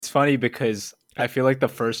funny because I feel like the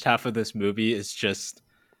first half of this movie is just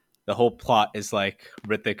the whole plot is like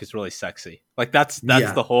Hrithik is really sexy. Like that's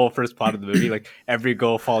Yeah, the whole first plot of the movie. Like every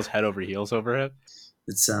girl falls head over heels over him.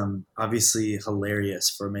 it's obviously hilarious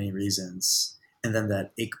for many reasons. And then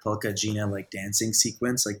that Ik Polka Gina like dancing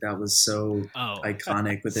sequence, like that was so Oh,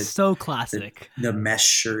 iconic with it. so The classic. the mesh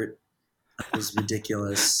shirt was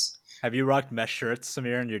ridiculous. Have you rocked mesh shirts,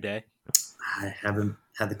 Samir, in your day? I haven't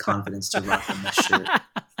had the confidence to rock a mesh shirt.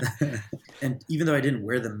 And even though I didn't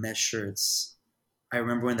wear the mesh shirts, I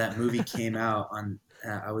remember when that movie came out on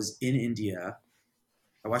I was in India.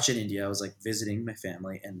 I watched it in India. I was like visiting my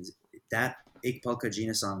family, and that Ik Polka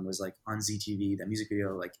Gina song was like on ZTV. That music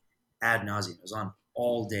video, like ad nauseum, it was on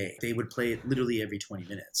all day. They would play it literally every 20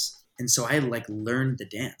 minutes, and so I like learned the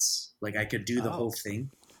dance. Like I could do the Oh, whole thing,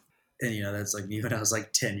 and that's like me when I was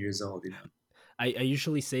like 10 years old. I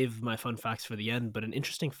usually save my fun facts for the end, but an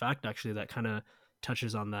interesting fact actually that kind of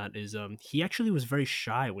touches on that is he actually was very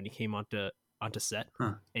shy when he came onto set,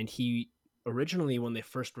 Huh? and he originally when they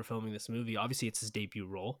first were filming this movie, obviously it's his debut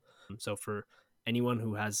role. So for anyone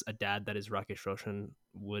who has a dad that is Rakesh Roshan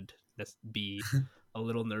would be a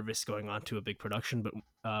little nervous going on to a big production, but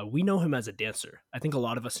we know him as a dancer. I think a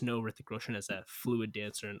lot of us know Hrithik Roshan as a fluid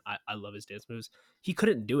dancer, and I love his dance moves. He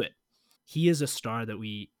couldn't do it. He is a star that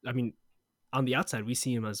I mean, on the outside, we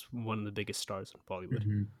see him as one of the biggest stars in Bollywood,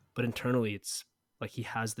 Mm-hmm. but internally, it's like he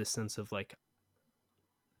has this sense of like,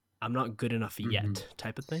 I'm not good enough Mm-hmm. yet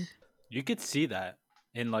type of thing. you could see that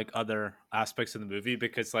in like other aspects of the movie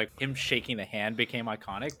because like him shaking the hand became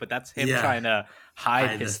iconic, but that's him Yeah, trying to hide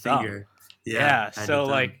hide the his thumb. finger. Yeah, Yeah, hide the so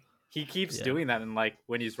thumb. like he keeps Yeah. doing that and like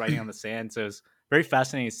when he's writing on the sand. So it's very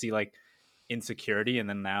fascinating to see like insecurity and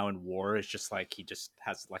then now in war it's just like he just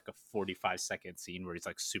has like a 45-second scene where he's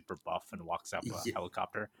like super buff and walks out with a Yeah,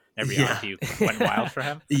 helicopter. Every yeah, auntie went wild for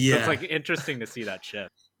him. So it's yeah. like interesting to see that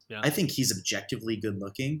shift. Yeah. I think he's objectively good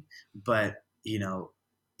looking, but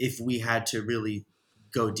if we had to really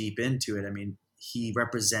go deep into it, I mean, he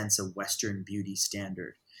represents a Western beauty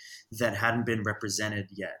standard that hadn't been represented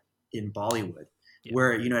yet in Bollywood. Yeah.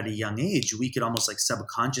 Where at a young age, we could almost like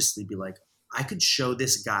subconsciously be like, I could show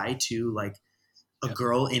this guy to like a Yep.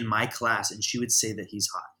 girl in my class, and she would say that he's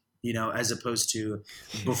hot. As opposed to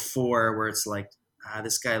before, where it's like,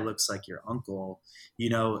 this guy looks like your uncle.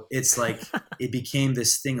 It's like it became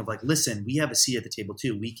this thing of like, listen, we have a seat at the table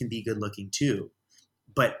too. We can be good looking too,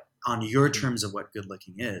 but on your terms of what good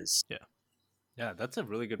looking is. Yeah. Yeah, that's a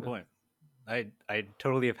really good point. I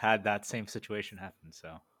totally have had that same situation happen.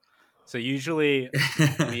 So usually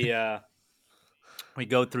we we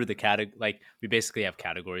go through the category, like we basically have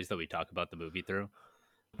categories that we talk about the movie through.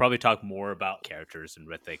 Probably talk more about characters and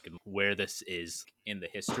Hrithik and where this is in the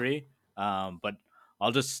history. But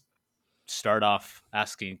I'll just start off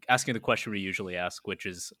asking the question we usually ask, which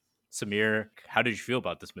is, Samir, how did you feel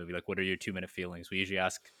about this movie? Like, what are your 2 minute feelings? We usually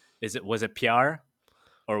ask, was it Pyaar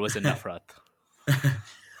or was it Nafrat?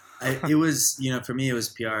 It was, for me, it was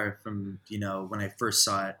PR from, when I first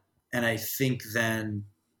saw it. And I think then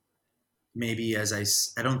maybe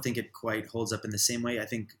I don't think it quite holds up in the same way. I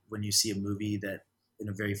think when you see a movie that in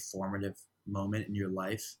a very formative moment in your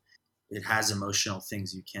life, it has emotional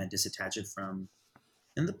things you can't disattach it from.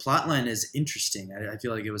 And the plot line is interesting. I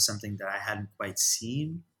feel like it was something that I hadn't quite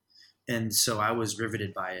seen. And so I was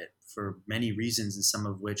riveted by it for many reasons, and some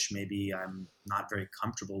of which maybe I'm not very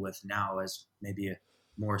comfortable with now as maybe a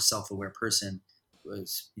more self-aware person,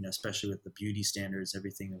 was especially with the beauty standards,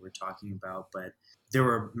 everything that we're talking about. But there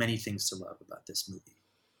were many things to love about this movie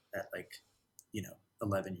at like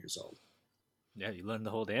 11 years old. Yeah, you learned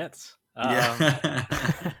the whole dance.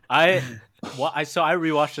 Yeah. I I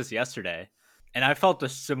rewatched this yesterday, and I felt a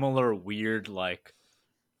similar weird like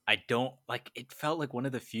I don't like it felt like one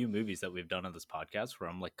of the few movies that we've done on this podcast where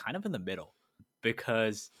I'm like kind of in the middle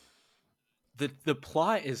because the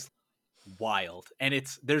plot is wild and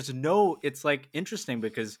it's like interesting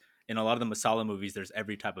because in a lot of the masala movies there's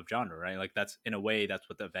every type of genre, right? Like that's in a way that's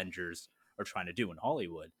what the Avengers are trying to do in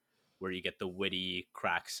Hollywood, where you get the witty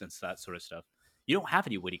cracks and that sort of stuff. You don't have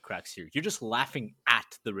any witty cracks here. You're just laughing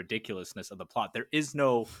at the ridiculousness of the plot. There is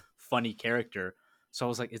no funny character. So I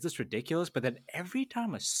was like, is this ridiculous? But then every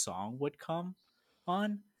time a song would come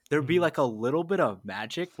on, there'd be Mhm. like a little bit of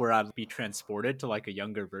magic where I'd be transported to like a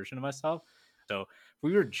younger version of myself. So if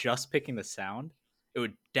we were just picking the sound, it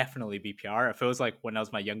would definitely be PR. If it was like when I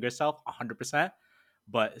was my younger self, 100%.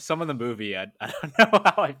 But some of the movie, I don't know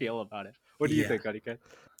how I feel about it. What do you Yeah. think, Adika?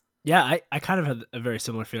 Yeah, I kind of had a very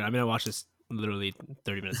similar feeling. I mean, I watched this literally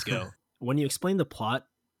 30 minutes ago. When you explain the plot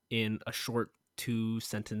in a short 2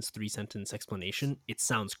 sentence, 3 sentence explanation, it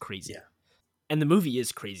sounds crazy. Yeah. And the movie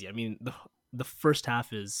is crazy. I mean, the first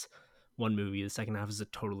half is one movie, the second half is a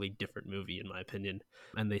totally different movie in my opinion,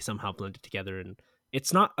 and they somehow blend it together. And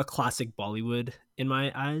it's not a classic Bollywood in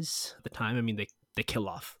my eyes at the time. I mean, they kill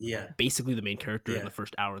off Yeah, basically the main character in yeah. the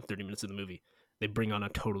first hour and 30 minutes of the movie. They bring on a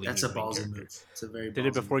totally That's new a main ballsy character. move. It's a very Did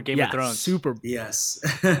it ballsy before move. Game Yeah, of Thrones. super. Yes.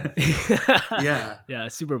 yeah, Yeah.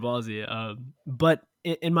 super ballsy. But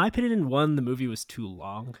in my opinion, one, the movie was too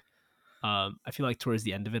long. I feel like towards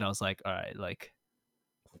the end of it, I was like, all right, like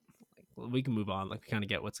we can move on, like kind of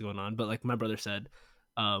get what's going on. But like my brother said,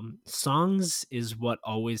 songs is what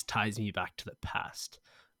always ties me back to the past.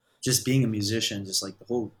 Just being a musician, just like the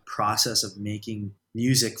whole process of making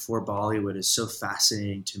music for Bollywood is so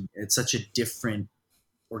fascinating to me. It's such a different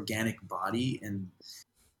organic body, and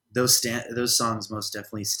those songs most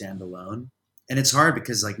definitely stand alone. And it's hard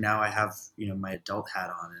because like now I have, you know, my adult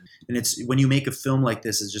hat on, and it's when you make a film like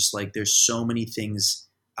this, it's just like there's so many things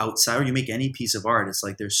outside, or you make any piece of art, it's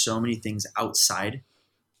like there's so many things outside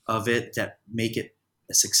of it that make it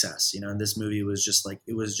a success. You know, and this movie was just like,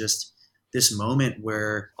 it was just this moment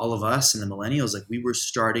where all of us and the millennials, like we were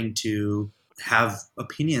starting to have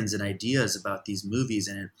opinions and ideas about these movies,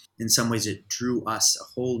 and in some ways it drew us a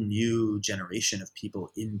whole new generation of people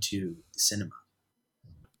into the cinema.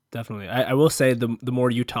 Definitely. I will say the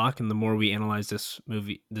more you talk and the more we analyze this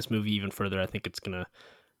movie even further, I think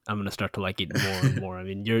I'm gonna start to like it more and more. I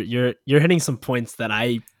mean, you're hitting some points that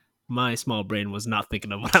my small brain was not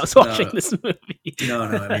thinking of when I was watching No, this movie. no.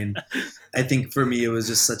 I mean, I think for me it was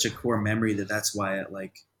just such a core memory that's why it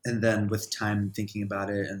like. And then with time thinking about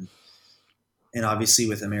it, and obviously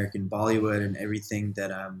with American Bollywood and everything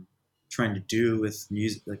that I'm trying to do with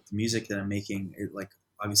music, like the music that I'm making, it like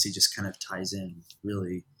obviously just kind of ties in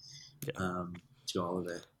really to all of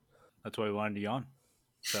it. That's why we wanted you on.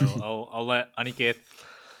 So I'll let Aniket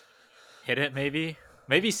hit it. Maybe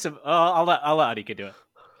some. I'll let Aniket do it.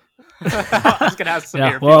 I was gonna ask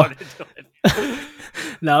Samir if you wanted to do it.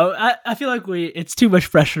 No, I feel like it's too much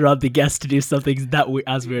pressure on the guest to do something that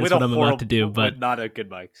as weird as what I'm about to do, but not a good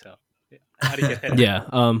mic. So Aniket, hit it.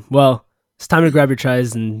 Yeah. Well, it's time to grab your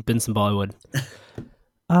tries and bin some Bollywood.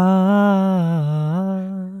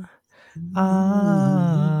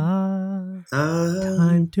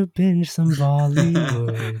 Time to binge some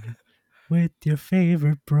Bollywood with your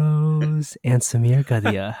favorite bros and Samir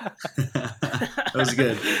Gadhia. That was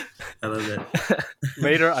good. I love it.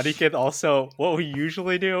 Later, Aniket also, what we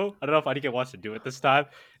usually do, I don't know if Aniket wants to do it this time,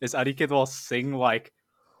 is Aniket will sing like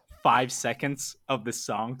 5 seconds of the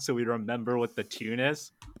song so we remember what the tune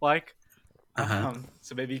is like.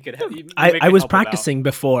 So maybe you could I was practicing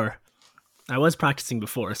before. So a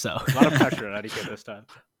lot of pressure on Aniket this time.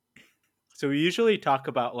 So we usually talk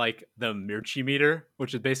about like the mirchi meter,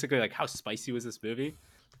 which is basically like how spicy was this movie.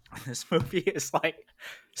 This movie is like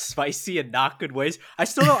spicy in not good ways. I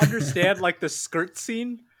still don't understand like the skirt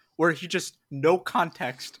scene where he just no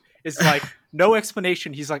context is like no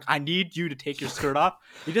explanation. He's like, I need you to take your skirt off.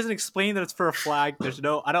 He doesn't explain that it's for a flag. I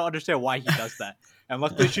don't understand why he does that. And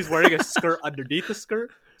luckily she's wearing a skirt underneath the skirt.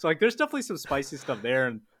 So like there's definitely some spicy stuff there,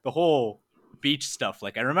 and the whole beach stuff.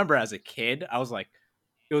 Like I remember as a kid, I was like,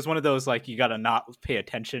 it was one of those like you gotta not pay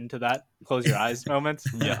attention to that, close your eyes moments.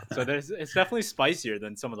 Yeah. So it's definitely spicier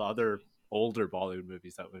than some of the other older Bollywood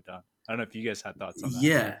movies that we've done. I don't know if you guys had thoughts on that.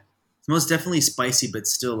 Yeah, it's most definitely spicy, but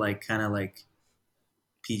still like kind of like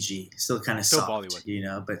PG, still kind of soft, Bollywood, you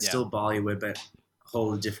know, but still Bollywood, but a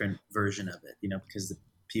whole different version of it, you know, because the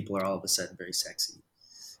people are all of a sudden very sexy.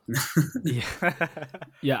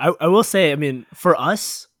 Yeah. I will say, I mean, for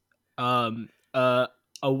us,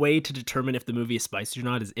 a way to determine if the movie is spicy or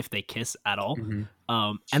not is if they kiss at all.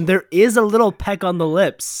 Mm-hmm. And there is a little peck on the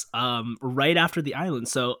lips right after the island.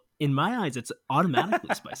 So in my eyes, it's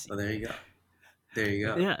automatically spicy. Oh, there you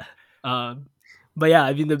go. Yeah. But yeah,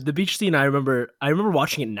 I mean, the beach scene, I remember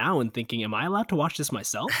watching it now and thinking, am I allowed to watch this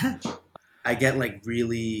myself? I get like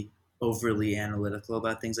really overly analytical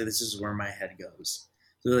about things. Like this is where my head goes.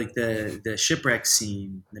 So like the shipwreck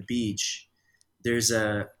scene, the beach, there's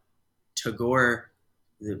a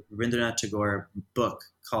the Rabindranath Tagore book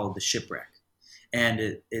called The Shipwreck,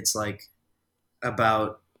 and it's like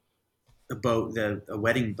about a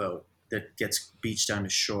wedding boat that gets beached onto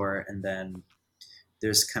shore, and then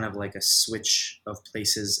there's kind of like a switch of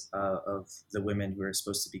places of the women who are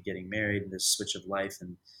supposed to be getting married, and there's a switch of life,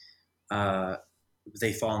 and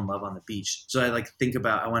they fall in love on the beach. So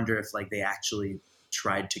I wonder if like they actually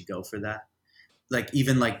tried to go for that. Like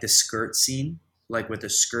even like the skirt scene, like with the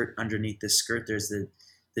skirt underneath the skirt, there's the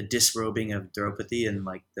disrobing of Draupadi in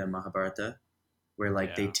like the Mahabharata, where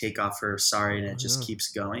like they take off her sari and it just keeps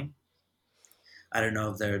going. I don't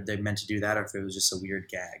know if they meant to do that or if it was just a weird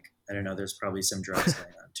gag. I don't know. There's probably some drugs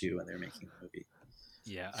going on too when they're making the movie.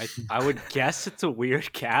 Yeah, I would guess it's a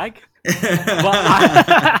weird gag. But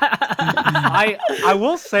I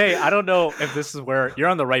will say, I don't know if this is where you're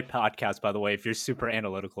on the right podcast, by the way, if you're super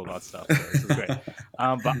analytical about stuff. So this is great.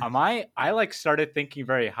 But I like started thinking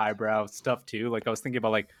very highbrow stuff too. Like I was thinking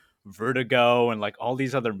about like Vertigo and like all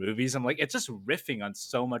these other movies. I'm like, it's just riffing on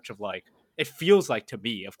so much of like, it feels like to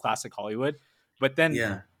me of classic Hollywood. But then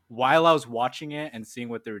Yeah. while I was watching it and seeing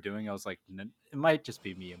what they were doing, I was like, it might just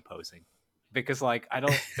be me imposing. Because like I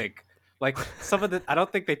don't think like some of the I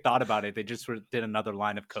don't think they thought about it. They just did another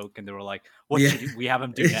line of coke and they were like, "What Yeah. should we have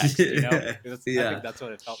him do next?" You know, I Yeah. think that's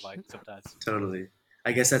what it felt like sometimes. Totally.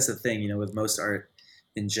 I guess that's the thing, with most art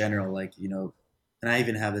in general, like, and I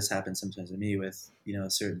even have this happen sometimes to me with,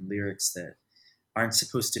 certain lyrics that aren't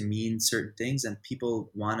supposed to mean certain things and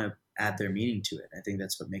people want to add their meaning to it. I think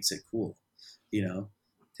that's what makes it cool,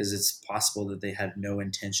 because it's possible that they had no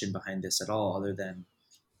intention behind this at all other than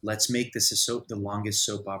let's make this the longest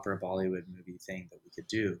soap opera Bollywood movie thing that we could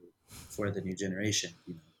do for the new generation.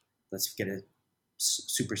 Let's get a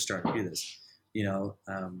superstar to do this. You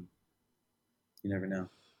never know.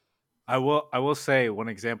 I will say one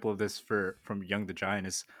example of this from Young the Giant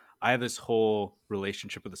is I have this whole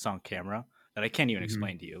relationship with the song Camera that I can't even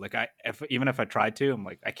explain to you. Like even if I tried to, I'm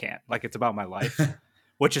like I can't. Like it's about my life,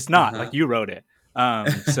 which it's not. Like you wrote it.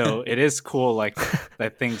 So it is cool like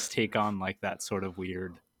that things take on like that sort of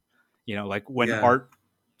weird, like when art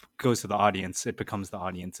goes to the audience, it becomes the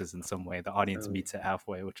audience's in some way. The audience meets it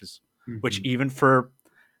halfway, which even for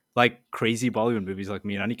like crazy Bollywood movies like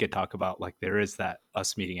me and Anika talk about, like there is that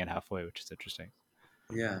us meeting it halfway, which is interesting.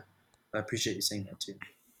 Yeah, I appreciate you saying that too.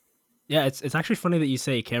 Yeah, it's actually funny that you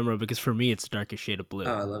say Camera because for me it's Darkest Shade of Blue.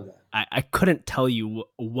 Oh, I love that. I couldn't tell you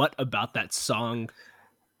what about that song.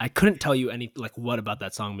 I couldn't tell you what about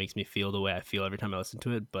that song makes me feel the way I feel every time I listen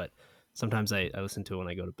to it, but sometimes I listen to it when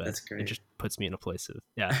I go to bed. That's great. It just puts me in a place of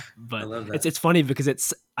But I love that. It's funny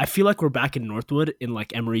because I feel like we're back in Northwood in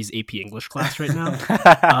like Emery's AP English class right now,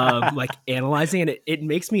 like analyzing, and it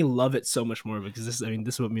makes me love it so much more because this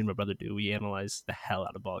is what me and my brother do. We analyze the hell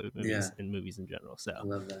out of Bollywood movies and movies in general. So I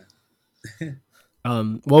love that.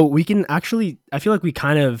 Well, we can actually. I feel like we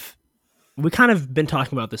kind of been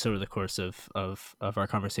talking about this over the course of our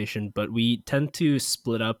conversation, but we tend to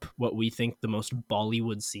split up what we think the most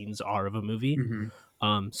Bollywood scenes are of a movie.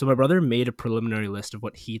 So my brother made a preliminary list of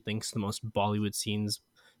what he thinks the most Bollywood scenes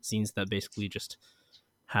that basically just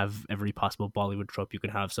have every possible Bollywood trope you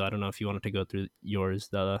could have. So I don't know if you wanted to go through yours,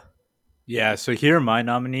 Yeah, so here are my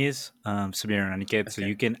nominees, Samir and Aniket, so Okay.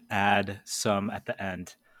 you can add some at the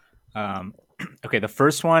end. Okay, the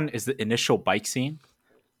first one is the initial bike scene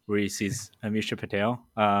where he sees Amisha Patel,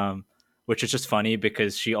 which is just funny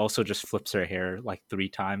because she also just flips her hair like 3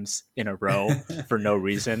 times in a row for no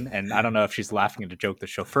reason. And I don't know if she's laughing at a joke the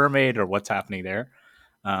chauffeur made or what's happening there.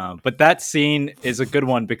 But that scene is a good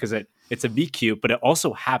one because it's a meet cute, but it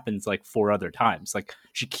also happens like 4 other times. Like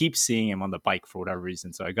she keeps seeing him on the bike for whatever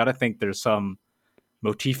reason. So I got to think there's some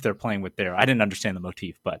motif they're playing with there. I didn't understand the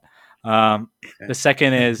motif, but the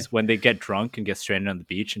second is when they get drunk and get stranded on the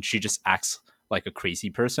beach and she just acts like a crazy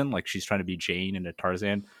person, like she's trying to be Jane in a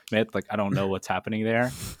Tarzan myth. Like I don't know what's happening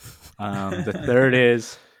there. The third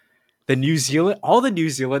is the New Zealand. All the New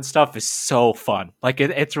Zealand stuff is so fun. Like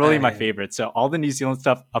it's really my favorite. So all the New Zealand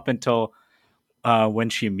stuff up until when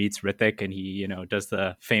she meets Rithik and he does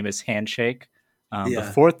the famous handshake. The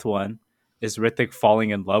fourth one is Rithik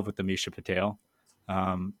falling in love with Amisha Patel,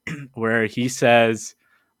 where he says,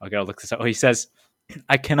 I gotta look this up. He says,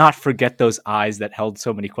 "I cannot forget those eyes that held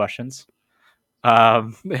so many questions."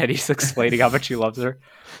 And he's explaining how much he loves her,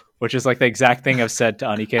 which is like the exact thing I've said to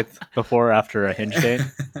Aniket before after a hinge date.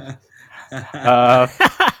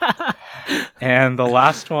 And the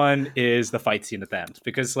last one is the fight scene at the end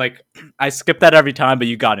because like I skip that every time, but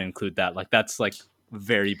you got to include that. Like that's like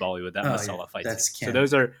very Bollywood, that masala fight scene.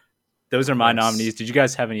 So those are my nominees. Did you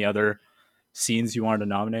guys have any other scenes you wanted to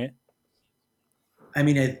nominate? I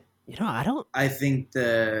mean, I don't. I think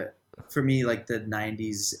for me, like the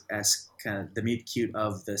 '90s-esque kind of the meet cute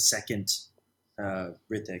of the second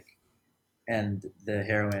Rithik and the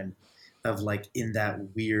heroine of like in that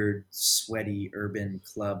weird sweaty urban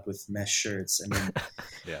club with mesh shirts. I mean,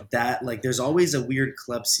 that like there's always a weird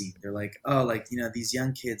club scene. They're like, oh, like these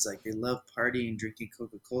young kids like they love partying, drinking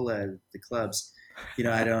Coca-Cola at the clubs.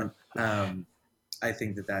 I don't. I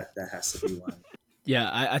think that has to be one. Yeah,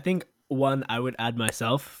 I think one I would add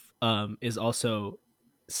myself is also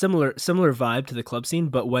similar vibe to the club scene,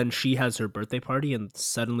 but when she has her birthday party and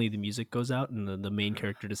suddenly the music goes out and the main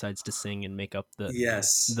character decides to sing and make up the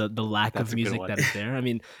Yes. the lack That's of a good music one. that is there. I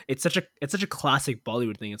mean, it's such a classic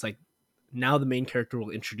Bollywood thing. It's like now the main character will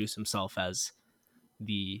introduce himself as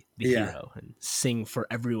the Yeah. hero and sing for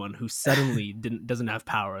everyone who suddenly doesn't have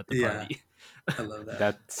power at the Yeah. party. I love that.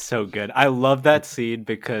 That's so good. I love that scene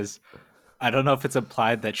because I don't know if it's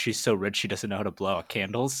implied that she's so rich she doesn't know how to blow out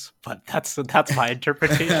candles, but that's my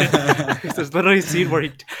interpretation. There's literally a scene where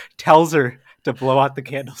he tells her to blow out the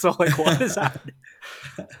candles. So like, what is happening?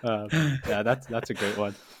 Yeah, that's a great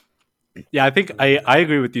one. Yeah, I think I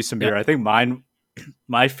agree with you, Samir. Yeah. I think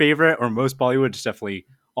my favorite or most Bollywood is definitely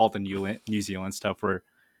all the New Zealand stuff where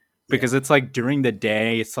because it's like during the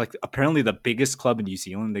day, it's like apparently the biggest club in New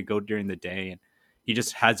Zealand. They go during the day and he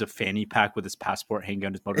just has a fanny pack with his passport hanging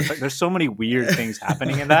on his motorcycle. There's so many weird things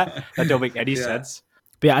happening in that don't make any sense.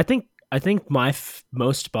 But yeah, I think my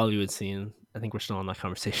most Bollywood scene. I think we're still on that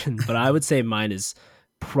conversation, but I would say mine is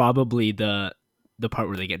probably the part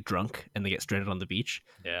where they get drunk and they get stranded on the beach.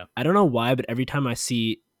 Yeah. I don't know why, but every time I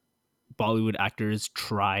see Bollywood actors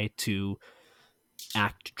try to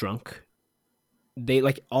act drunk, they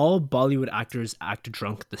like all Bollywood actors act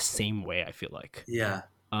drunk the same way, I feel like. Yeah.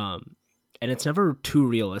 And it's never too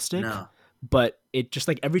realistic. No. But it just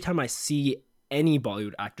like every time I see any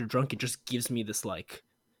Bollywood actor drunk, it just gives me this like,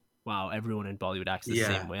 wow, everyone in Bollywood acts the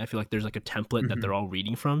same way. I feel like there's like a template that they're all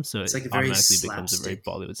reading from, so It's it like a very automatically becomes a very slapstick,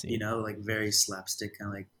 Bollywood scene. you know, like very slapstick, kind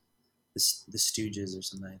of like the Stooges or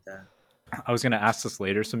something like that. I was gonna ask this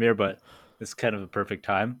later, Samir, but it's kind of a perfect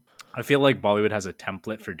time. I feel like Bollywood has a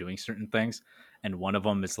template for doing certain things, and one of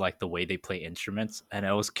them is like the way they play instruments. And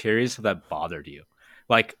I was curious if that bothered you.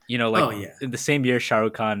 Like, you know, like Oh yeah. in the same year Shah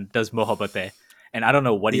Rukh Khan does Mohabbatein, and I don't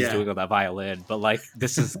know what he's Yeah. doing on that violin, but like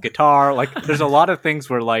this is guitar. Like there's a lot of things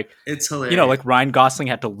where like It's hilarious. you know, like Ryan Gosling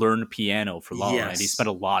had to learn piano for La La Land, and he Yes. spent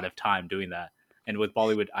a lot of time doing that. And with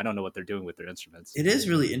Bollywood, I don't know what they're doing with their instruments. It is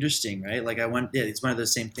really interesting, right? Like it's one of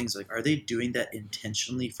those same things. Like, are they doing that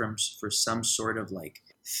intentionally for some sort of like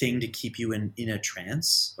thing to keep you in a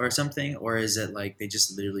trance or something, or is it like they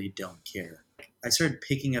just literally don't care? I started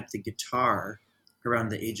picking up the guitar around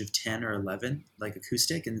the age of 10 or 11, like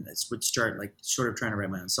acoustic, and I would start like sort of trying to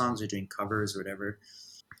write my own songs or doing covers or whatever.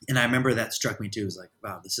 And I remember that struck me too. It was like,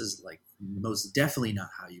 wow, this is like most definitely not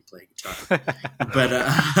how you play guitar. but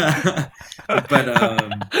I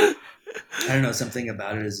don't know, something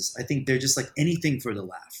about it is just, I think they're just like anything for the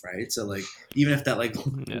laugh, right? So like even if that like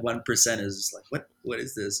 1% is just like what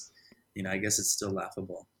is this? You know, I guess it's still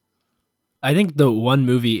laughable. I think the one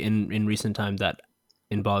movie in recent time that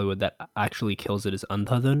in Bollywood that actually kills it is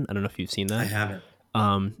Andhadhun. I don't know if you've seen that. I haven't.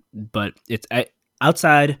 But it's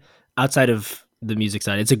outside of the music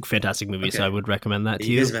side. It's a fantastic movie, so I would recommend that to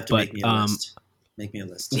you. You guys have to make me a list. Make me a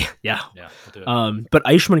list. Yeah. We'll do it. But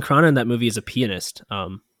Ayushmann Khurrana in that movie is a pianist.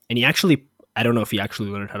 And he actually, I don't know if he actually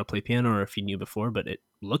learned how to play piano or if he knew before, but it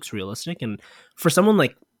looks realistic. And for someone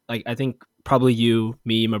like I think probably you,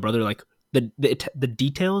 me, my brother, like the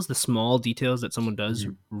details, the small details that someone does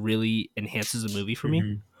really enhances a movie for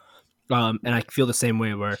me. And I feel the same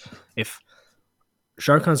way where if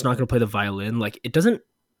Shah Rukh Khan's not going to play the violin, like it doesn't,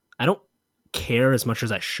 I don't care as much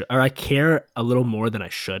as I should, or I care a little more than I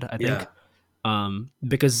should, I think.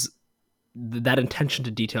 Because that attention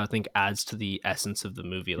to detail, I think, adds to the essence of the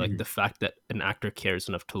movie. Like the fact that an actor cares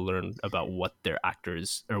enough to learn about what their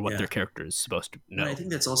actors or what their character is supposed to know. And I think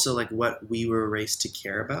that's also like what we were raised to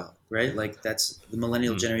care about, right? Like that's the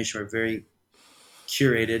millennial generation. We're very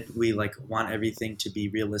curated. We like want everything to be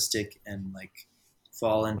realistic and like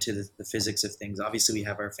fall into the physics of things. Obviously, we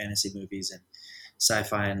have our fantasy movies and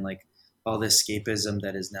sci-fi and like all this escapism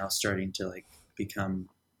that is now starting to like become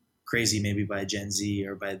crazy, maybe by Gen Z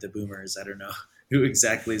or by the boomers. I don't know who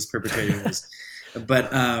exactly is perpetrating this,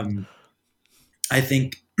 but I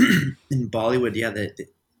think in Bollywood,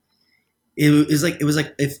 it was like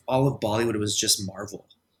if all of Bollywood was just Marvel,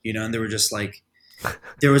 you know, and there was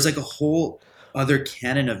like a whole other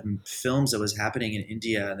canon of films that was happening in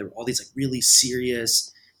India. There were all these like really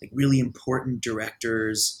serious, like really important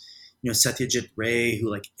directors. You know, Satyajit Ray, who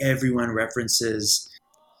like everyone references.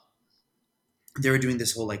 They were doing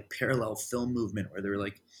this whole like parallel film movement where they were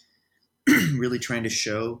like really trying to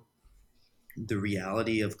show the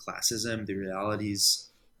reality of classism, the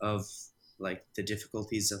realities of like the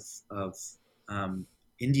difficulties of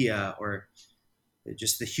India, or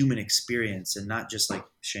just the human experience, and not just like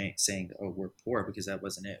saying, oh, we're poor, because that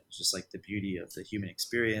wasn't it. It was just like the beauty of the human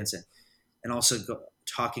experience, and also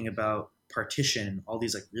talking about partition and all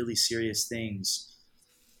these like really serious things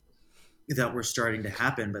that were starting to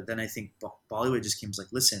happen. But then I think Bollywood just came like,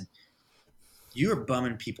 listen, you are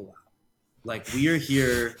bumming people out. Like, we are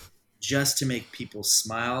here just to make people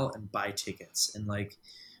smile and buy tickets. And like,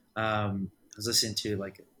 I was listening to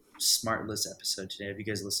like a Smart List episode today. Have you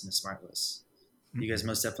guys listened to Smart List? You guys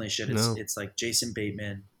most definitely should. No. It's like Jason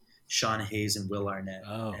Bateman, Sean Hayes, and Will Arnett,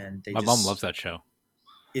 Oh, and they my just mom loves that show.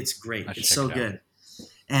 it's great. I should It's check so it out. good.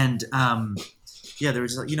 And yeah, there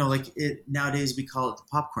was, you know, like it nowadays we call it the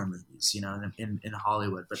popcorn movies, you know, in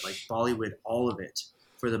Hollywood, but like Bollywood, all of it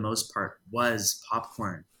for the most part was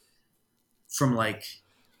popcorn from like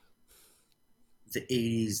the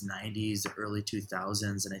 80s, 90s, the early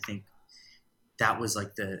 2000s, and I think that was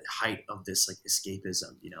like the height of this like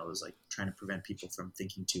escapism. You know, it was like trying to prevent people from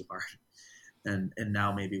thinking too hard, and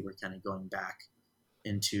now maybe we're kind of going back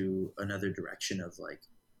into another direction of like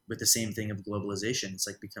with the same thing of globalization. It's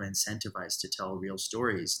like become incentivized to tell real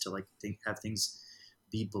stories, to like have things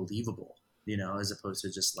be believable, you know, as opposed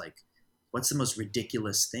to just like what's the most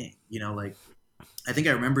ridiculous thing, you know. Like, I think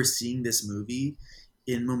I remember seeing this movie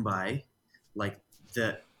in Mumbai, like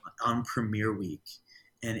the on premiere week,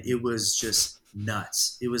 and it was just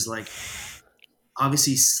nuts. It was like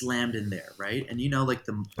obviously slammed in there, right? And you know, like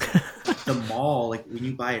the mall, like when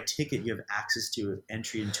you buy a ticket, you have access to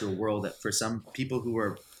entry into a world that for some people who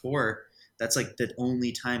are poor, that's like the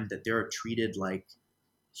only time that they're treated like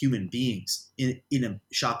human beings in a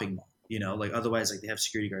shopping mall. You know, like otherwise, like they have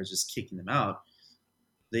security guards just kicking them out.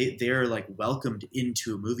 They're like welcomed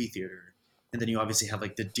into a movie theater, and then you obviously have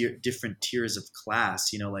like the different tiers of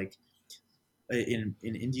class. You know, like in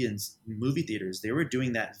Indians movie theaters, they were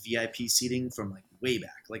doing that VIP seating from like way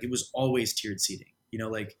back. Like it was always tiered seating. You know,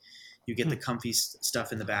 like you get the comfy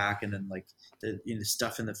stuff in the back, and then like the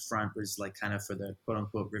stuff in the front was like kind of for the quote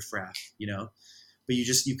unquote riffraff. You know, but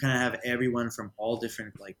you kind of have everyone from all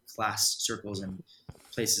different like class circles and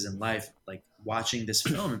places in life like watching this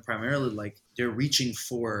film, and primarily like they're reaching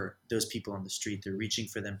for those people on the street. They're reaching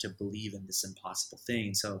for them to believe in this impossible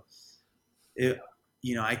thing. So it,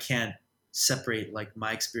 you know, I can't separate like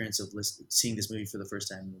my experience of seeing this movie for the first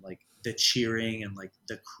time, like the cheering and like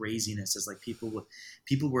the craziness, as like people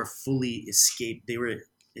were fully escaped. They were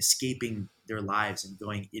escaping their lives and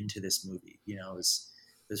going into this movie. You know, it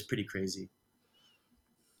was pretty crazy.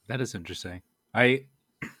 That is interesting. I've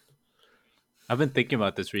been thinking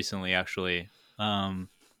about this recently, actually.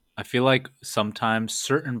 I feel like sometimes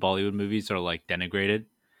certain Bollywood movies are like denigrated,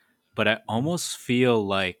 but I almost feel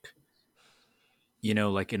like, you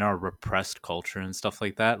know, like in our repressed culture and stuff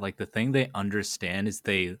like that, like the thing they understand is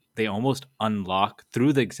they almost unlock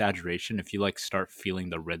through the exaggeration. If you like start feeling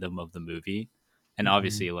the rhythm of the movie, and Mm-hmm.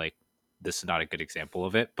 obviously like this is not a good example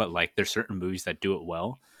of it, but like there's certain movies that do it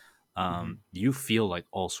well. Mm-hmm. You feel like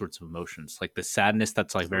all sorts of emotions, like the sadness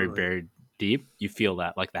that's like very Totally. buried deep. You feel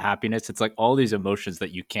that, like the happiness. It's like all these emotions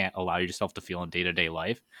that you can't allow yourself to feel in day to day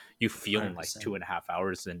life. You feel in like 100%. 2.5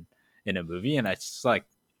 hours in a movie, and it's just like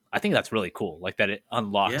I think that's really cool. Like that it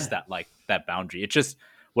unlocks Yeah. that like that boundary. It's just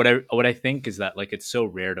what I think is that like it's so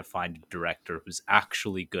rare to find a director who's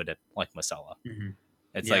actually good at like Masala. Mm-hmm.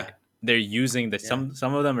 It's Yeah. like they're using the Yeah.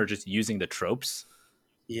 some of them are just using the tropes,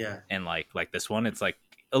 Yeah. and like this one, it's like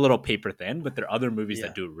a little paper thin, but there are other movies that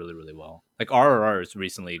Yeah. do it really really well. Like RRR is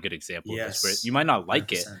recently a good example of this, where you Yes. might not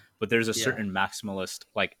like it, 100%. but there's a Yeah. certain maximalist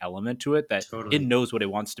like element to it that it Totally. knows what it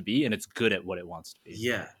wants to be, and it's good at what it wants to be.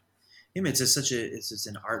 Yeah. I mean, it's just it's just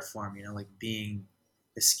an art form, you know, like being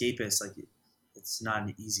escapist. Like it's not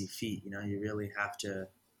an easy feat, you know. You really have to,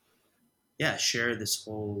 yeah, share this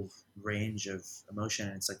whole range of emotion.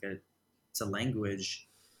 It's like it's a language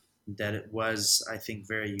that it was, I think,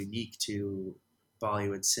 very unique to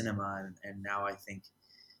Bollywood cinema, and now I think,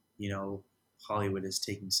 you know, Hollywood is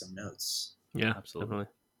taking some notes. Yeah, Absolutely.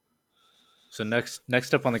 definitely. So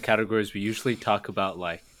next up on the categories, we usually talk about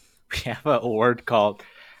like we have an award called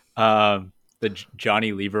the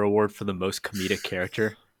Johnny Lever Award for the most comedic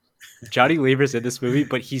character. Johnny Lever's in this movie,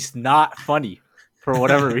 but he's not funny for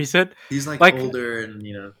whatever reason. He's like Like, older, and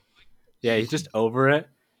you know, yeah, he's just over it.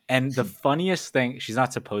 And the funniest thing, she's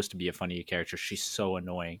not supposed to be a funny character. She's so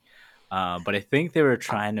annoying. But I think they were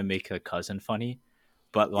trying to make a cousin funny.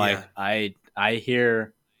 But yeah, like, I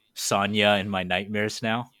hear Sonya in my nightmares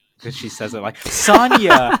now because she says it like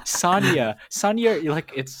Sonya, Sonya, Sonya.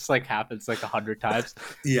 Like it's like happens like 100 times,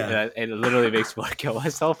 yeah, and it literally makes me want to kill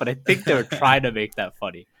myself. And I think they were trying to make that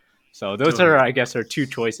funny. So those totally. are, I guess, our two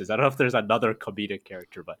choices. I don't know if there's another comedic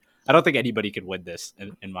character, but I don't think anybody could win this,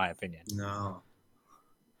 in my opinion. No,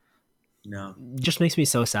 no. It just makes me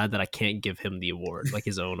so sad that I can't give him the award, like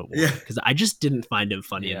his own award, Yeah. because I just didn't find him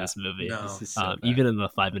funny in Yeah. this movie. No. This is so bad. Even in the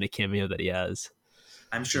 5-minute cameo that he has.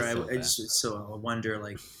 I'm sure It's so I just so I wonder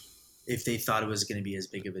like if they thought it was going to be as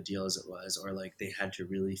big of a deal as it was, or like they had to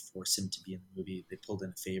really force him to be in the movie. They pulled in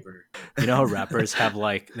a favor. You know how rappers have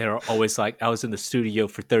like they're always like, I was in the studio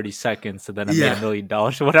for 30 seconds and then I made Yeah. $1 million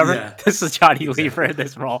or whatever. Yeah. This is Johnny Exactly. Lever in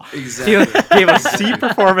this role. Exactly. He gave a C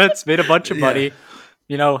performance, made a bunch of Yeah. money,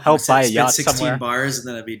 you know, helped buy a Spit yacht 16 somewhere. bars and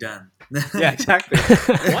then I'd be done. Yeah, exactly.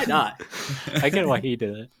 Why not? I get why he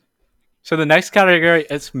did it. So the next category,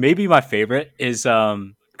 it's maybe my favorite, is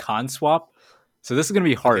con swap. So this is gonna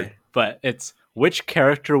be hard, Okay. but it's which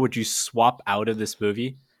character would you swap out of this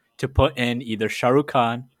movie to put in either Shah Rukh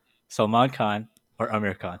Khan, Salman Khan, or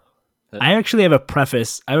Amir Khan? I actually have a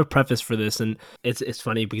preface. I have a preface for this, and it's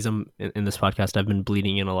funny because I'm in this podcast. I've been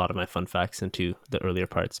bleeding in a lot of my fun facts into the earlier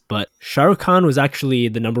parts. But Shah Rukh Khan was actually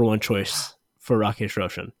the number one choice for Rakesh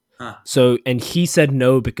Roshan. Huh. So, and he said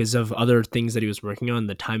no because of other things that he was working on.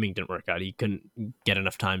 The timing didn't work out. He couldn't get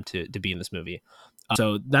enough time to be in this movie.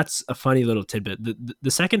 So that's a funny little tidbit.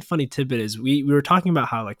 The second funny tidbit is we were talking about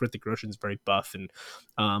how like Hrithik Roshan's very buff and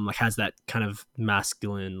like has that kind of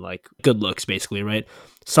masculine like good looks basically, right?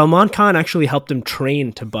 Salman Khan actually helped him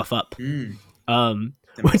train to buff up,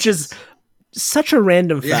 which is such a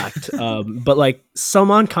random fact. But like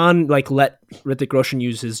Salman Khan like let Hrithik Roshan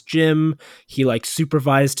use his gym. He like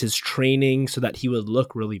supervised his training so that he would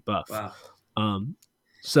look really buff. Wow.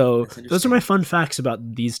 So those are my fun facts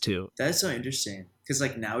about these two. That's so interesting because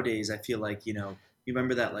like nowadays I feel like, you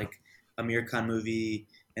remember that like Amir Khan movie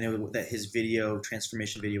and that his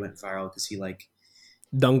transformation video went viral because he like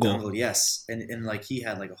Dangle. Yes. And like he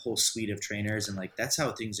had like a whole suite of trainers and like that's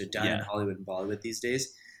how things are done in Hollywood and Bollywood these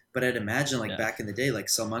days. But I'd imagine like back in the day, like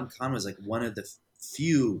Salman Khan was like one of the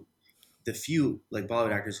few like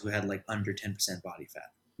Bollywood actors who had like under 10% body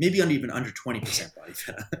fat. Maybe even under 20% body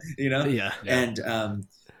fat, Yeah.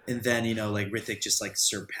 And then, like Hrithik just like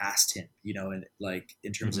surpassed him, and like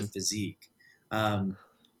in terms of physique.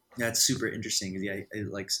 That's super interesting. Yeah.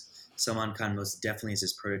 Like Salman Khan most definitely is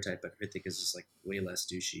his prototype, but Hrithik is just like way less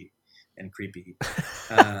douchey and creepy.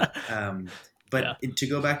 But to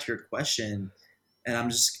go back to your question,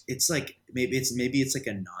 and it's like, maybe it's like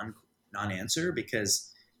a non-answer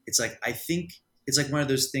because it's like, I think it's like one of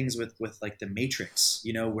those things with like the Matrix,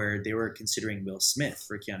 where they were considering Will Smith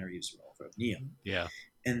for Keanu Reeves' role for Neo. Yeah.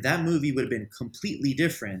 And that movie would have been completely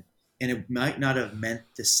different and it might not have meant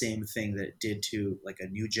the same thing that it did to like a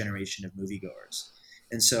new generation of moviegoers.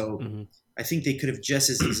 And so I think they could have just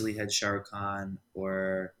as easily had Shah Rukh Khan,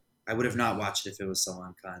 or I would have not watched it if it was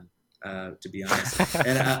Salman Khan, to be honest.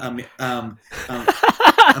 And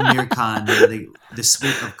Amir Khan, the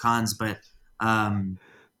suite of Khans, but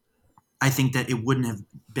I think that it wouldn't have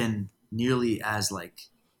been nearly as like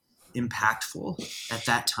impactful at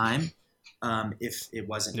that time if it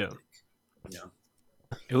wasn't.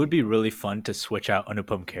 It would be really fun to switch out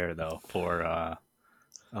Anupam Kher though for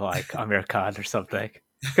like Amir Khan or something,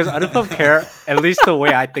 because Anupam Kher, at least the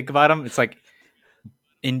way I think about him, it's like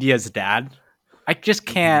India's dad. I just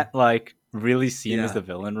can't like really see him as the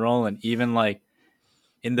villain role, and even like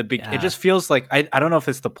in the it just feels like I don't know if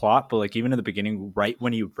it's the plot, but like even in the beginning, right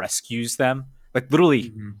when he rescues them, like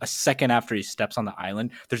literally a second after he steps on the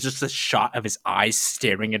island, there's just a shot of his eyes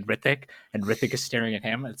staring at Hrithik, and Hrithik is staring at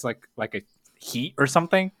him. It's like a heat or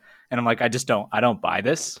something, and I'm like, I don't buy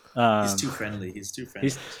this. He's too friendly. He's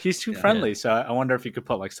too friendly. So I wonder if you could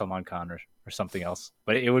put like Salman Khan or something else,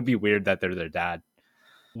 but it would be weird that they're their dad.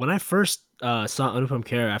 When I first saw Anupam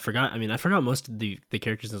Kher, I forgot most of the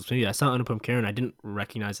characters in this movie. I saw Anupam Kher and I didn't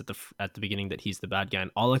recognize at the beginning that he's the bad guy.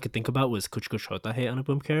 And all I could think about was Kuch Kuch Hota Hai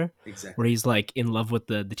Anupam Kher, exactly. Where he's like in love with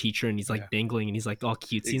the teacher and he's like dangling and he's like all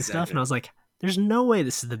cutesy and stuff. And I was like, there's no way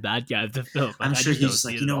this is the bad guy of the film. I'm sure he's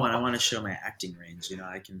like, what? I want to show my acting range.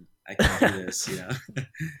 I can do this.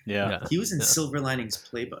 Yeah. He was in Silver Linings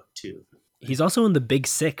Playbook too. He's also in The Big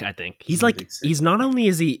Sick, I think. He's not only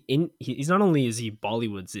is he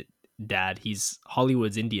Bollywood's dad, he's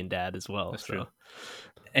Hollywood's Indian dad as well. That's true.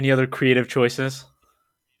 Any other creative choices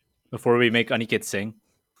before we make Aniket sing?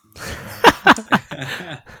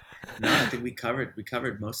 No, I think we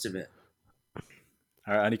covered most of it.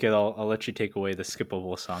 All right, Aniket, I'll let you take away the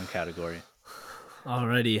skippable song category.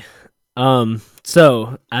 Alrighty.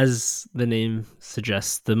 So as the name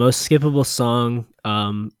suggests, the most skippable song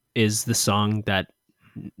is the song that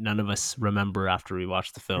none of us remember after we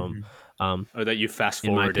watched the film. Or that you fast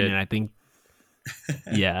forwarded. In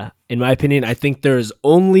my opinion, I think there's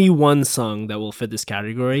only one song that will fit this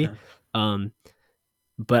category.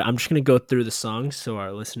 But I'm just going to go through the songs so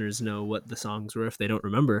our listeners know what the songs were if they don't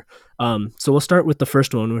remember. So we'll start with the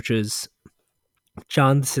first one, which is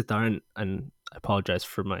Chand Sitar, and I apologize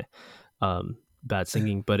for my bad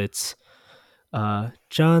singing, but it's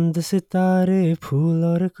Chand sitare phool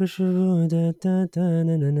aur khushboo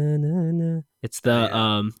It's the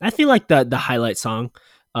I feel like the highlight song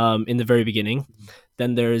in the very beginning.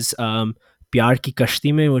 Then there's Pyaar ki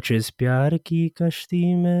kashti mein, which is Pyaar ki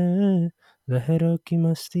kashti mein lehron ki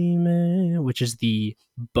masti mein, which is the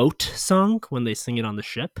boat song when they sing it on the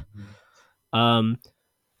ship. Um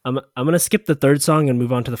I'm gonna skip the third song and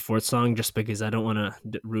move on to the fourth song just because I don't want to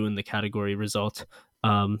ruin the category result.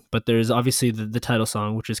 But there's obviously the title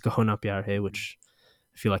song, which is Kaho Na Pyaar Hai, which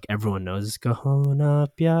I feel like everyone knows. Kaho na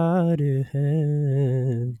pyar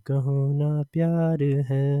hai, kaho na pyar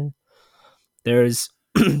hai. There's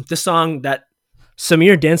the song that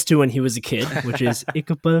Samir danced to when he was a kid, which is Ik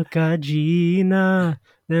Pal Ka Jeena,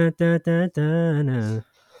 na, da, da, da, na.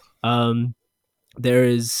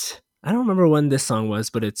 There's I don't remember when this song was,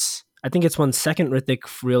 but I think it's when second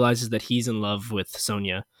Ritik realizes that he's in love with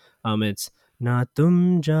Sonia. It's Na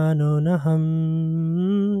tum jano na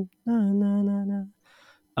hum na na na na.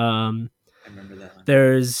 I remember that one.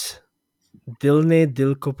 There's Dil ne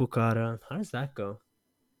dil ko pukara. How does that go?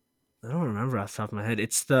 I don't remember off the top of my head.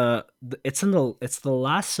 It's the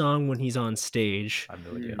last song when he's on stage. I have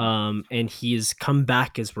no idea. And he's come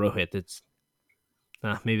back as Rohit. It's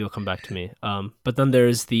maybe it'll come back to me. But then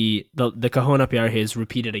there's the Kaho Na Pyaar Hai is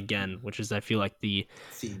repeated again, which is I feel like the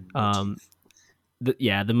Theme.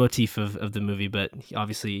 the motif of the movie. But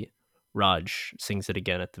obviously Raj sings it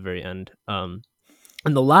again at the very end. And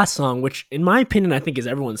the last song, which in my opinion I think is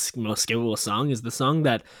everyone's most skippable song, is the song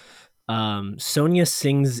that Sonia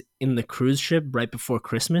sings in the cruise ship right before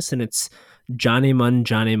Christmas, and it's Jane Man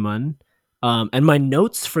Jane Man. And my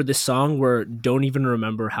notes for this song were don't even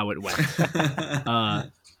remember how it went.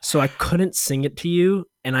 So I couldn't sing it to you,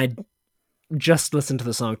 and I just listened to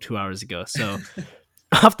the song 2 hours ago. So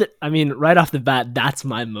right off the bat, that's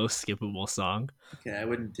my most skippable song. Okay, I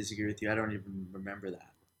wouldn't disagree with you. I don't even remember that.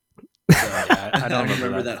 So, Yeah, I don't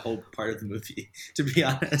remember that whole part of the movie, to be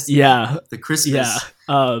honest. Yeah. The Christmas.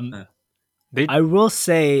 Yeah. I will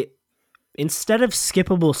say, instead of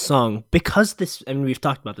skippable song, because this, I mean, we've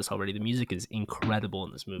talked about this already, the music is incredible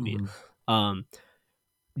in this movie.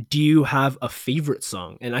 Do you have a favorite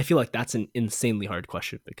song? And I feel like that's an insanely hard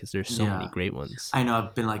question because there's so many great ones. I know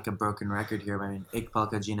I've been like a broken record here. But I mean, Ik Pal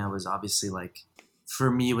Ka Jeena was obviously like,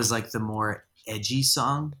 for me, it was like the more edgy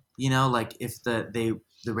song. You know, like if the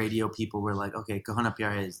radio people were like, okay, Kaho Na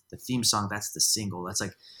Pyaar Hai is the theme song. That's the single.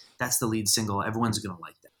 That's the lead single. Everyone's gonna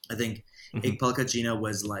like that. I think Ik Pal Ka Jeena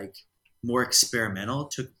was like more experimental,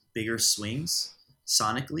 took bigger swings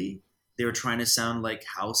sonically. They were trying to sound like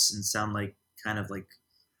house and sound like kind of like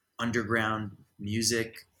underground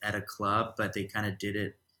music at a club, but they kind of did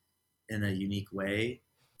it in a unique way,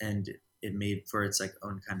 and it made for its like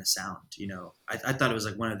own kind of sound. You know, I thought it was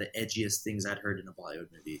like one of the edgiest things I'd heard in a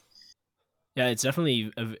Bollywood movie. Yeah, it's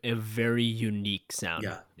definitely a very unique sound.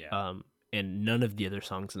 Yeah. And none of the other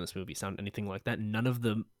songs in this movie sound anything like that. None of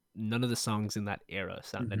the songs in that era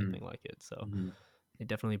sound anything like it. So it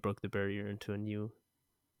definitely broke the barrier into a new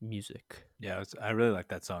music. Yeah, I really like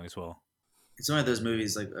that song as well. It's one of those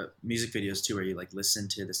movies, like music videos too, where you like listen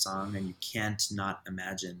to the song and you can't not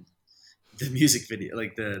imagine the music video,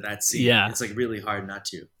 like that scene. Yeah, it's like really hard not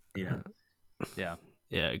to, you know. Yeah,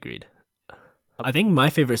 agreed. I think my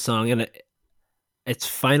favorite song, and it's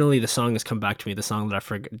finally the song has come back to me. The song that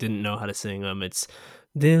I didn't know how to sing. It's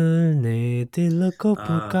Dil ne dil ko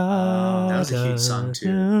pukara. That was a huge song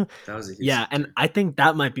too. And I think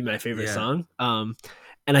that might be my favorite song.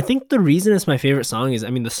 And I think the reason it's my favorite song is,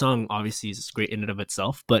 I mean, the song obviously is great in and of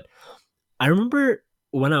itself, but I remember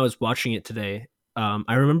when I was watching it today,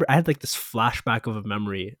 I remember I had like this flashback of a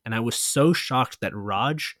memory, and I was so shocked that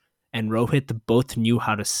Raj and Rohit both knew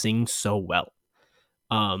how to sing so well.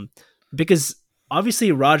 Because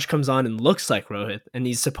obviously Raj comes on and looks like Rohit, and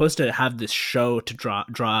he's supposed to have this show to draw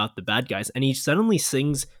out the bad guys, and he suddenly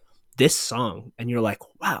sings this song, and you're like,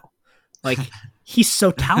 wow, like he's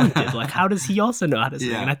so talented. Like, how does he also know how to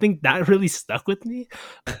sing? And I think that really stuck with me.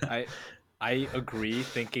 I agree,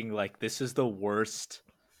 thinking like this is the worst.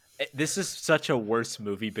 This is such a worse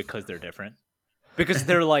movie because they're different. Because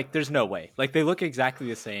they're like, there's no way. Like, they look exactly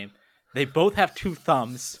the same. They both have two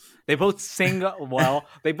thumbs. They both sing well.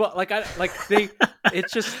 They both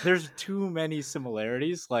it's just, there's too many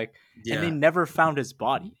similarities. Like, and they never found his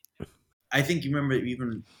body. I think you remember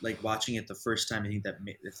even like watching it the first time. I think that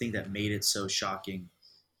the thing that made it so shocking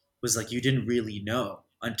was like you didn't really know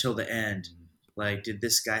until the end. Like, did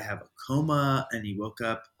this guy have a coma and he woke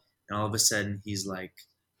up and all of a sudden he's like,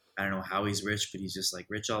 I don't know how he's rich, but he's just like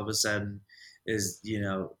rich all of a sudden. Is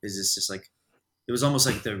this just like, it was almost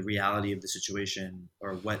like the reality of the situation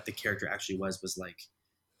or what the character actually was like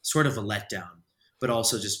sort of a letdown, but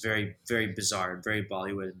also just very, very bizarre, very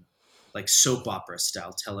Bollywood, like soap opera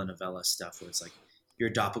style telenovela stuff, where it's like you're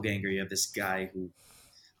a doppelganger. You have this guy who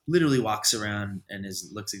literally walks around and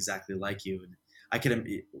looks exactly like you. And I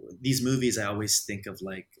could these movies. I always think of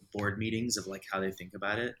like board meetings of like how they think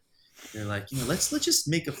about it. They're like, let's just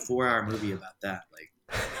make a 4-hour movie about that. Like,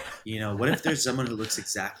 what if there's someone who looks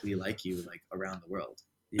exactly like you, like around the world,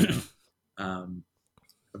 Um,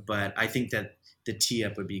 but I think that the tee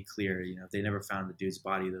up would be clear. If they never found the dude's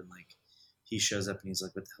body, then like he shows up and he's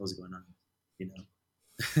like, what the hell's going on? You know?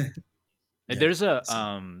 Yeah. There's a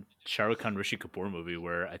So, Shah Rukh Khan Rishi Kapoor movie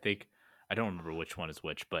where I don't remember which one is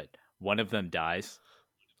which, but one of them dies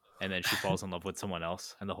and then she falls in love with someone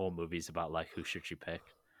else, and the whole movie's about like who should she pick.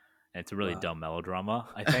 And it's a really wow. dumb melodrama,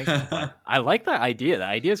 I think. But I like that idea. The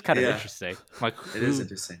idea is kind of Yeah, interesting. Like it is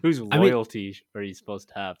interesting. whose I mean, loyalty are you supposed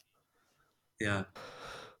to have? Yeah.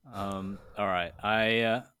 All right.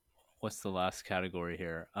 I what's the last category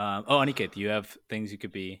here? Oh, Aniket, do you have things you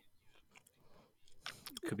could be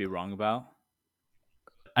wrong about?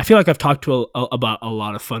 I feel like I've talked about a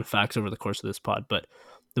lot of fun facts over the course of this pod, but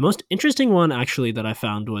the most interesting one actually that I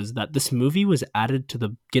found was that this movie was added to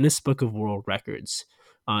the Guinness Book of World Records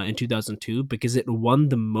in 2002 because it won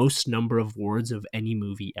the most number of awards of any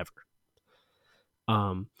movie ever.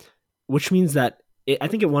 Which means that I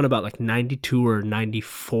think it won about like 92 or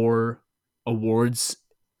 94 awards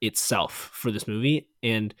itself for this movie.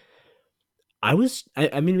 And I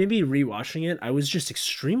mean, maybe rewatching it, I was just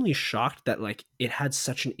extremely shocked that like it had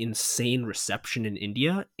such an insane reception in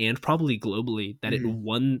India and probably globally that it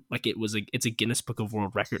won. Like it's a Guinness Book of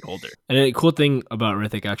World Record holder. And a cool thing about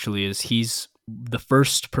Hrithik actually is he's the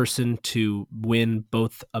first person to win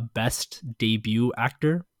both a Best Debut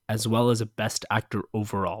Actor as well as a Best Actor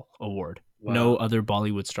Overall award. Wow. No other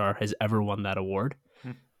Bollywood star has ever won that award,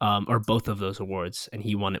 or both of those awards, and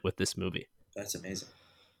he won it with this movie. That's amazing.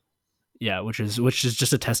 Yeah, which is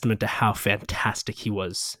just a testament to how fantastic he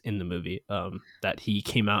was in the movie. That he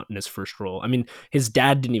came out in his first role. I mean, his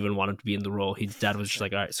dad didn't even want him to be in the role. His dad was just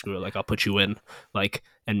like, "All right, screw it. Like, I'll put you in, like,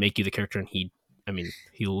 and make you the character." And he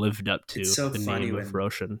lived up to It's so the funny name of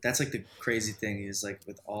Roshan. That's like the crazy thing is like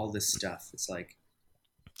with all this stuff, it's like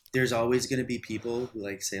there's always going to be people who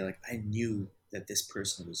like say like I knew that this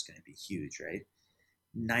person was going to be huge, right?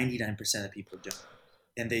 99% of people don't,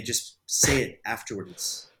 and they just say it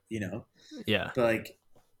afterwards, Yeah. But like,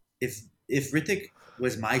 if Hrithik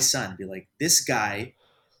was my son, be like, this guy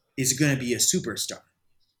is going to be a superstar.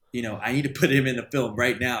 I need to put him in the film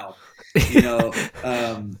right now.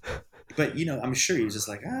 But I'm sure he was just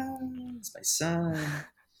like, it's my son.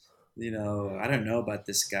 I don't know about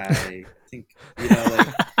this guy. I think, and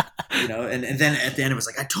then at the end it was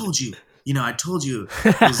like, I told you he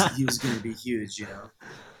was going to be huge.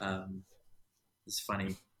 It's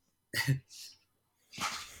funny.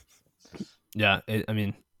 Yeah, I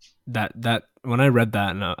mean that when I read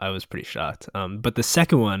that, and I was pretty shocked. But the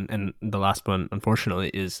second one and the last one, unfortunately,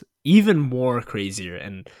 is even more crazier.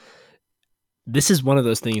 And this is one of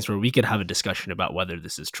those things where we could have a discussion about whether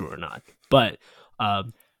this is true or not. But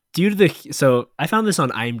so I found this on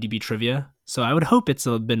IMDb trivia, so I would hope it's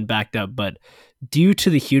been backed up. But due to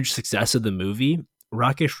the huge success of the movie,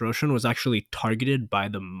 Rakesh Roshan was actually targeted by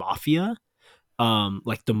the mafia,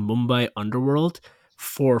 like the Mumbai underworld,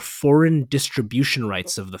 for foreign distribution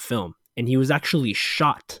rights of the film. And he was actually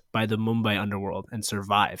shot by the Mumbai underworld and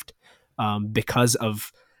survived because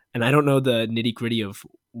of, and I don't know the nitty gritty of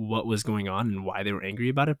what was going on and why they were angry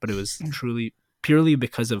about it, but it was truly purely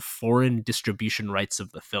because of foreign distribution rights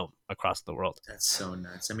of the film across the world. That's so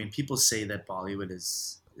nuts. I mean, people say that Bollywood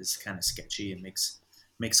is kind of sketchy and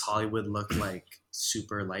makes Hollywood look like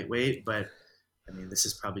super lightweight, but I mean, this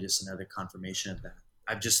is probably just another confirmation of that.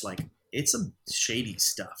 I'm just like, it's some shady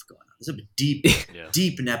stuff going on. There's some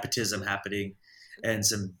deep nepotism happening, and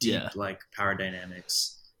some deep like power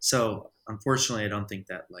dynamics. So unfortunately, I don't think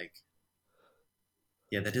that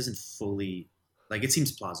that doesn't fully it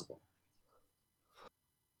seems plausible.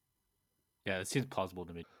 Yeah, it seems plausible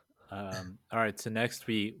to me. All right, so next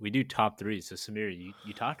we do top three. So Samir,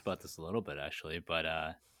 you talked about this a little bit actually, but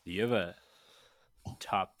do you have a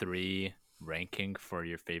top three ranking for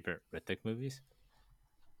your favorite Hrithik movies?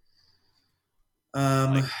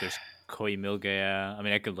 Like there's Koi Mil Gaya. I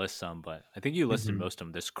mean, I could list some, but I think you listed most of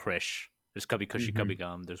them. There's Krish. There's Kabhi Khushi Kabhie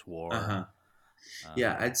Gham. There's War.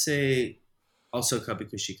 Yeah, I'd say also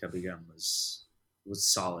Kabhi Khushi Kabhie Gham was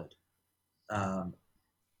solid. That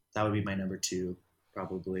would be my number 2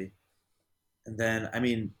 probably. And then I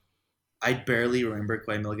mean, I barely remember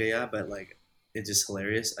Koi Mil Gaya, but like it's just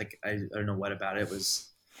hilarious. Like I don't know what about it was.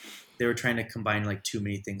 they were trying to combine like too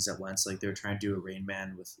many things at once. Like they were trying to do a Rain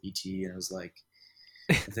Man with ET, and it was like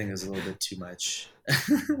I think it was a little bit too much.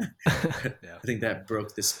 Yeah. I think that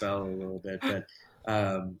broke the spell a little bit, but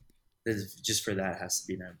um, just for that has to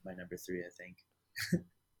be my number 3. I think.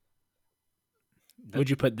 Would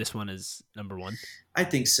you put this one as number 1? I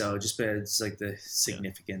think so. Just but it's like the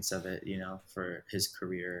significance of it, for his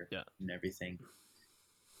career and everything.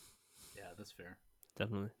 Yeah, that's fair.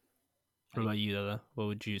 Definitely. What about you, Dada? What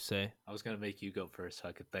would you say? I was gonna make you go first so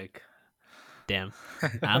I could think. Damn.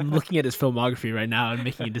 I'm looking at his filmography right now and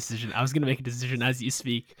making a decision. I was going to make a decision as you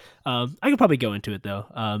speak. I could probably go into it, though.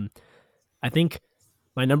 I think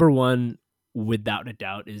my number 1, without a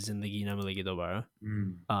doubt, is in the Gina Maligidobara.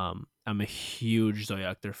 I'm a huge Zoe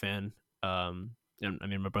Akhtar fan. And, I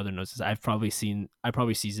mean, my brother knows this. I probably see the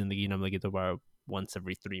Gina Maligidobara once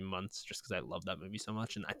every 3 months just because I love that movie so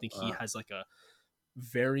much. And I think he has like a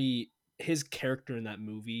his character in that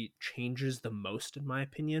movie changes the most, in my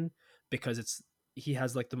opinion, because he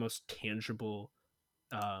has like the most tangible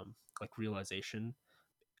like realization.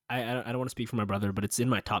 I don't want to speak for my brother, but it's in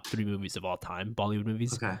my top 3 movies of all time, Bollywood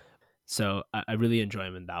movies. Okay. So I really enjoy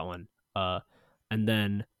him in that one. And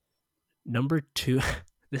then number 2,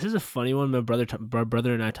 this is a funny one. My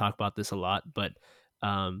brother and I talk about this a lot, but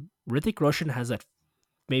Hrithik Roshan has that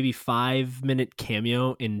maybe 5-minute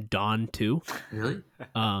cameo in Dawn 2. Really?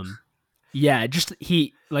 Yeah, just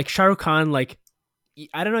he like Shah Rukh Khan, like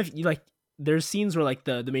I don't know if you like. There's scenes where like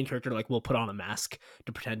the main character like will put on a mask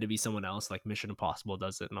to pretend to be someone else, like Mission Impossible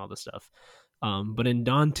does it and all this stuff. But in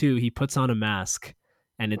Dawn 2, he puts on a mask,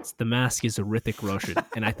 and the mask is a Hrithik Roshan,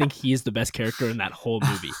 and I think he is the best character in that whole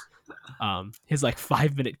movie. His like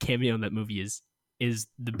 5-minute cameo in that movie is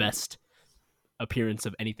the best appearance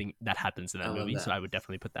of anything that happens in that movie. So I would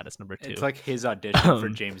definitely put that as number 2. It's like his audition for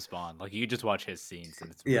James Bond. Like you just watch his scenes and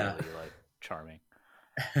it's really like charming.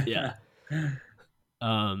 Yeah.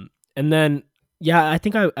 And then I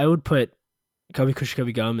think I would put Kabhi Khushi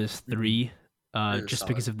Kabhie Gham as 3, just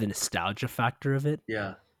because of the nostalgia factor of it.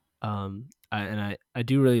 Yeah. I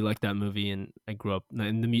do really like that movie, and I grew up.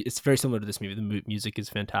 And it's very similar to this movie. The music is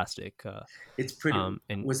fantastic. It's pretty.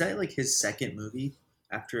 And was that like his second movie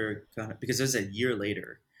after? Because it was a year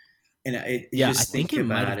later, and I think it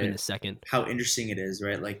might have been the second. How interesting it is,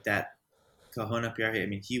 right? Like that, Kaho Pyaar. I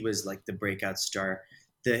mean, he was like the breakout star.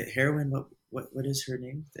 The heroine, what is her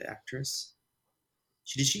name? The actress.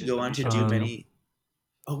 Did she go on to do many?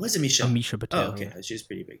 Oh, was it Misha? Misha Patel. Oh, okay, she was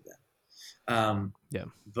pretty big then. Yeah,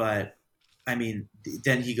 but I mean,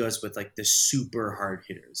 then he goes with like the super hard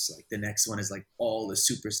hitters. Like the next one is like all the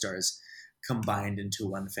superstars combined into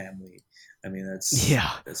one family. I mean,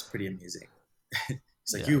 that's pretty amazing.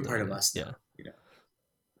 It's like you're part of us now.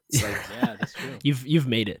 It's like that's true. You've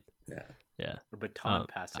made it. Yeah. Or baton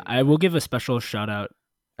passing. I will give a special shout out.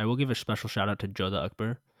 to Jodha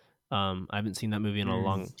Akbar. I haven't seen that movie in a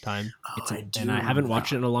long time. I haven't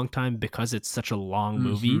watched it in a long time because it's such a long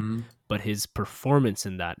movie. But his performance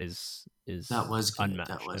in that is that was good. Unmatched.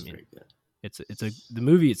 That was very good. The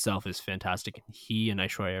movie itself is fantastic, and he and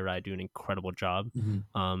Aishwarya Rai do an incredible job.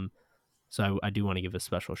 So I do want to give a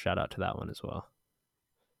special shout out to that one as well.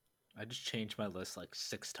 I just changed my list like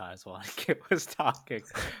 6 times while I was talking.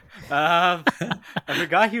 I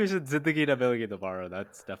forgot he was in Zindagi Na Milegi Dobara.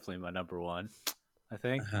 That's definitely my number 1, I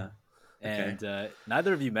think. And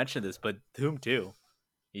neither of you mentioned this, but Dhoom 2.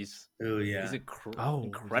 He's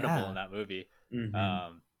incredible in that movie.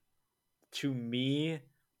 To me,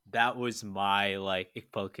 that was my like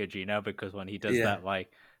Iqbal Kajina, because when he does that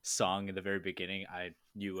like song in the very beginning, I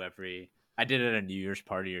knew I did it at a New Year's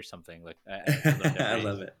party or something. Like I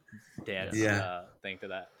love it. Dance thing to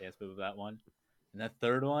that dance move, that one. And that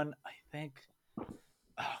third one, I think,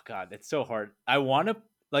 oh god, it's so hard. I want to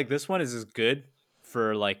like, this one is as good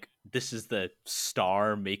for like, this is the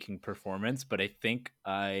star making performance, but I think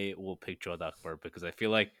I will pick Jodha Akbar because I feel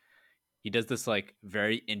like he does this like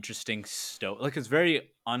very interesting like it's very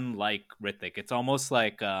unlike Hrithik. It's almost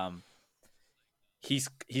like he's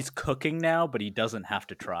cooking now, but he doesn't have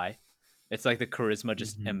to try. It's like the charisma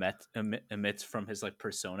just emits from his like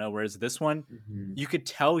persona, whereas this one, you could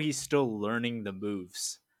tell he's still learning the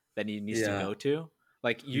moves that he needs to go to.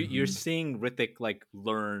 Like you're seeing Hrithik like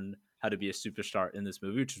learn how to be a superstar in this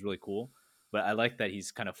movie, which is really cool. But I like that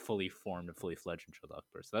he's kind of fully formed and fully fledged in Jodha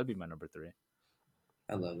Akbar. So that'd be my number 3.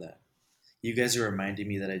 I love that. You guys are reminding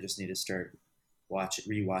me that I just need to start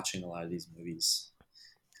rewatching a lot of these movies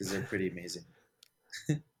because they're pretty amazing.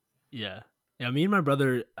 Yeah. Me and my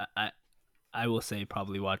brother, I will say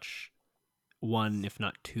probably watch 1, if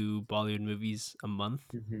not 2 Bollywood movies a month.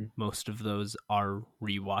 Most of those are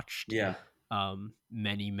rewatched. Yeah.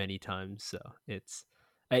 Many times. So it's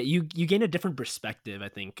You gain a different perspective, I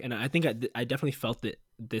think, and I think I definitely felt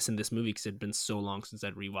this in this movie because it had been so long since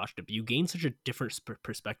I'd rewatched it. But you gain such a different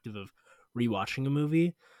perspective of rewatching a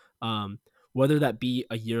movie, um, whether that be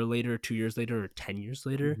a year later, 2 years later, or 10 years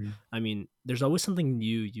later. Mm-hmm. I mean, there's always something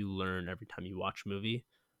new you learn every time you watch a movie.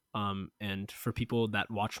 And for people that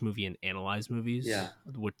watch movie and analyze movies, Yeah.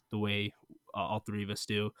 the way all three of us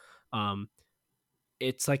do, um,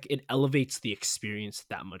 it's like it elevates the experience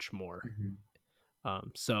that much more. Mm-hmm.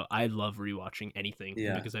 So I love rewatching anything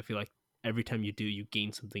Yeah. because I feel like every time you do, you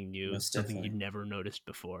gain something new, Most something you definitely. never noticed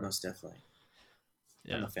before. Most definitely.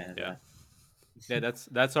 I'm Yeah. a fan of Yeah. that. Yeah,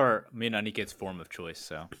 that's our me and Aniket's form of choice.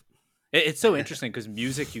 So it's so interesting because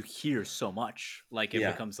music you hear so much, like it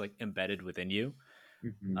Yeah. becomes like embedded within you.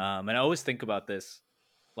 Mm-hmm. And I always think about this,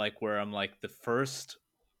 like where I'm like the first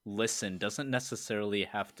listen doesn't necessarily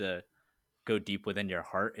have to go deep within your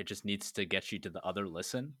heart. It just needs to get you to the other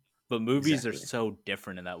listen. But movies are Exactly. so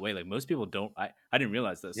different in that way. Like most people don't. I didn't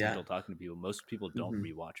realize this Yeah. until talking to people. Most people don't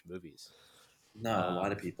Mm-hmm. rewatch movies. No, a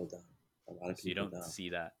lot of people don't. A lot of So you people don't don't. see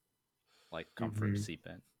that like comfort Mm-hmm. seep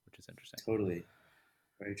in, which is interesting. Totally.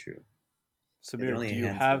 Very true. Yeah, they're Samir, only do a you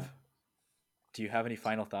handful. have any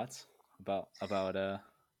final thoughts about Hrithik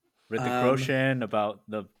Um, Roshan, about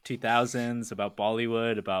the 2000s, about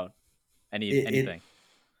Bollywood, about it anything?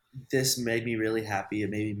 this made me really happy. It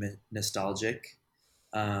made me nostalgic.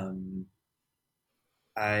 Um,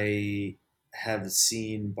 I have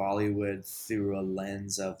seen Bollywood through a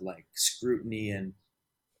lens of like scrutiny and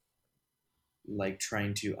like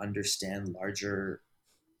trying to understand larger,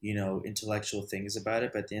 intellectual things about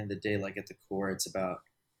it. But at the end of the day, like at the core, it's about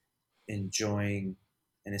enjoying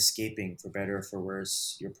and escaping, for better or for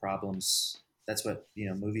worse, your problems. That's what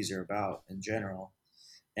movies are about in general,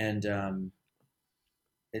 and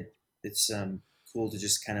it it's cool to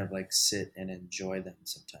just kind of like sit and enjoy them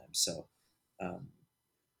sometimes. So um,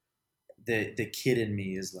 the kid in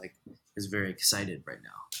me is very excited right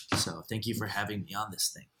now. So thank you for having me on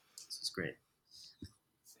this thing. This is great.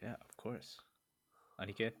 Yeah, of course.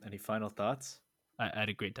 Aniket, any final thoughts? I had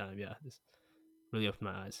a great time. Yeah, this really opened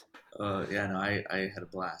my eyes. Yeah, no, I had a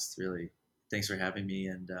blast. Really, thanks for having me,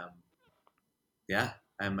 and yeah,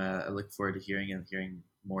 I look forward to hearing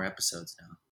more episodes now.